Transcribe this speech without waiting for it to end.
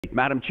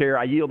Madam Chair,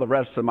 I yield the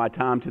rest of my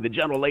time to the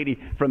gentlelady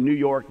from New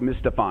York, Ms.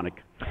 Stefanik.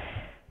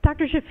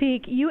 Dr.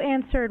 Shafik, you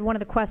answered one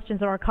of the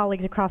questions of our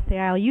colleagues across the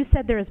aisle. You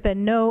said there has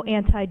been no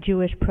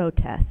anti-Jewish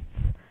protests.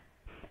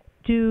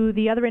 Do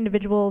the other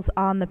individuals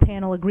on the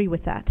panel agree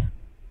with that?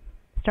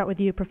 Start with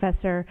you,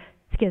 Professor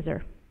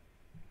Skizzer.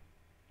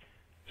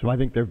 So I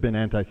think there have been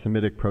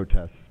anti-Semitic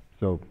protests,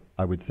 so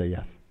I would say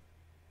yes.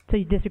 So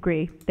you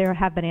disagree. There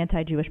have been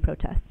anti-Jewish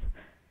protests.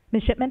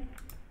 Ms. Shipman?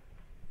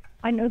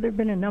 I know there have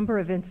been a number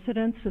of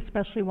incidents,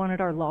 especially one at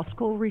our law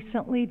school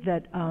recently,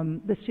 that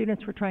the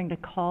students were trying to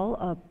call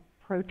a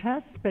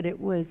protest, but it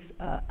was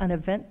an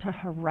event to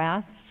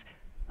harass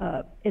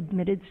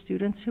admitted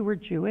students who were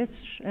Jewish,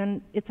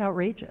 and it's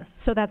outrageous.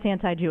 So that's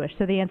anti-Jewish.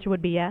 So the answer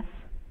would be yes?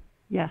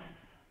 Yes.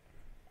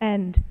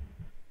 And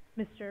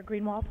Mr.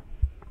 Greenwald?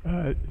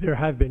 There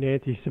have been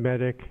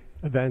anti-Semitic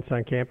events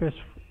on campus,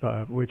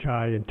 which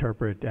I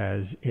interpret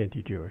as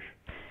anti-Jewish.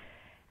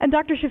 And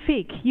Dr.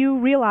 Shafik, you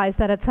realize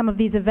that at some of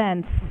these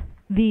events,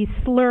 the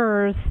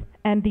slurs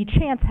and the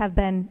chants have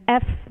been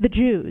F the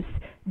Jews,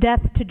 death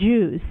to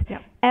Jews,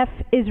 yep. F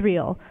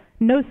Israel,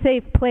 no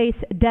safe place,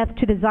 death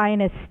to the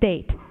Zionist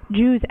state,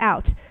 Jews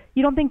out.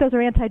 You don't think those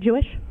are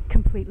anti-Jewish?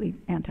 Completely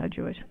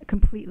anti-Jewish,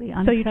 completely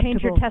unacceptable. So you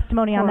changed your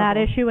testimony on that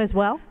issue as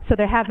well? So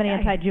there have been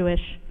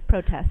anti-Jewish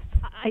protests?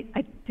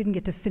 I didn't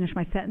get to finish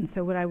my sentence,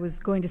 so what I was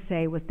going to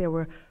say was there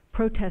were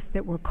protests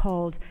that were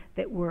called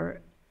that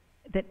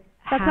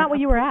That's not what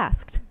you were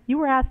asked. You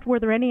were asked, were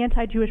there any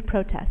anti-Jewish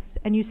protests?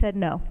 And you said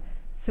no.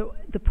 So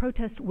the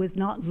protest was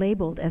not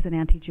labeled as an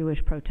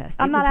anti-Jewish protest.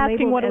 I'm not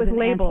asking what it was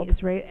labeled.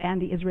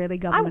 Anti-Israeli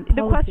government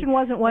policy. The question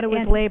wasn't what it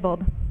was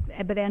labeled.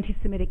 But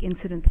anti-Semitic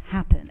incidents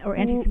happen, or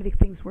anti-Semitic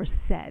things were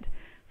said.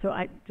 So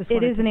I just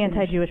wanted It is an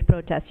anti-Jewish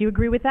protest. You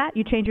agree with that?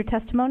 You change your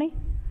testimony?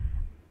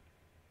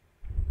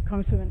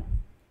 Congresswoman,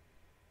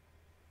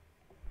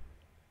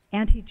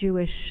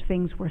 anti-Jewish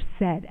things were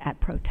said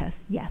at protests,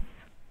 yes.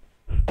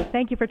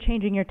 Thank you for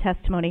changing your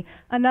testimony.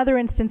 Another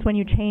instance when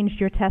you changed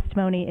your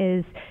testimony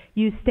is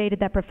you stated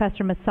that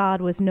Professor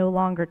Mossad was no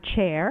longer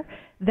chair.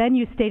 Then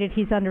you stated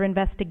he's under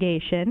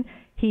investigation.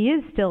 He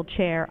is still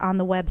chair on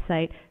the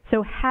website.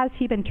 So has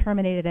he been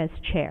terminated as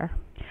chair?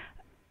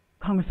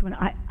 Congresswoman,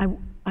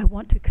 I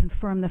want to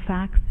confirm the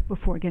facts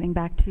before getting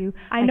back to you.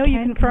 I know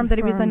you confirmed that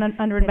he was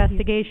under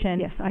investigation.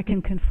 Yes, I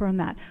can confirm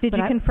that. Did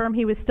you confirm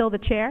he was still the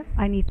chair?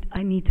 I need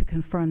to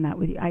confirm that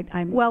with you.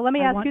 Well, let me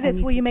ask you this.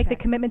 Will you make the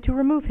commitment to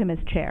remove him as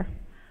chair?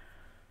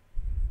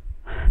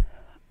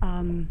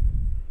 I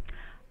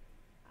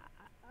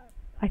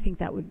think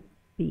that would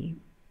be,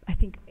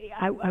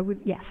 I would,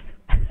 yes.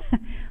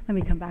 Let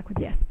me come back with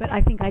yes. But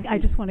I think I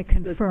just want to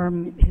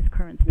confirm his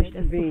current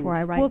status before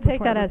I write. We'll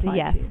take that as a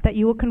yes, that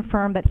you will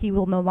confirm that he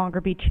will no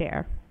longer be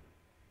chair.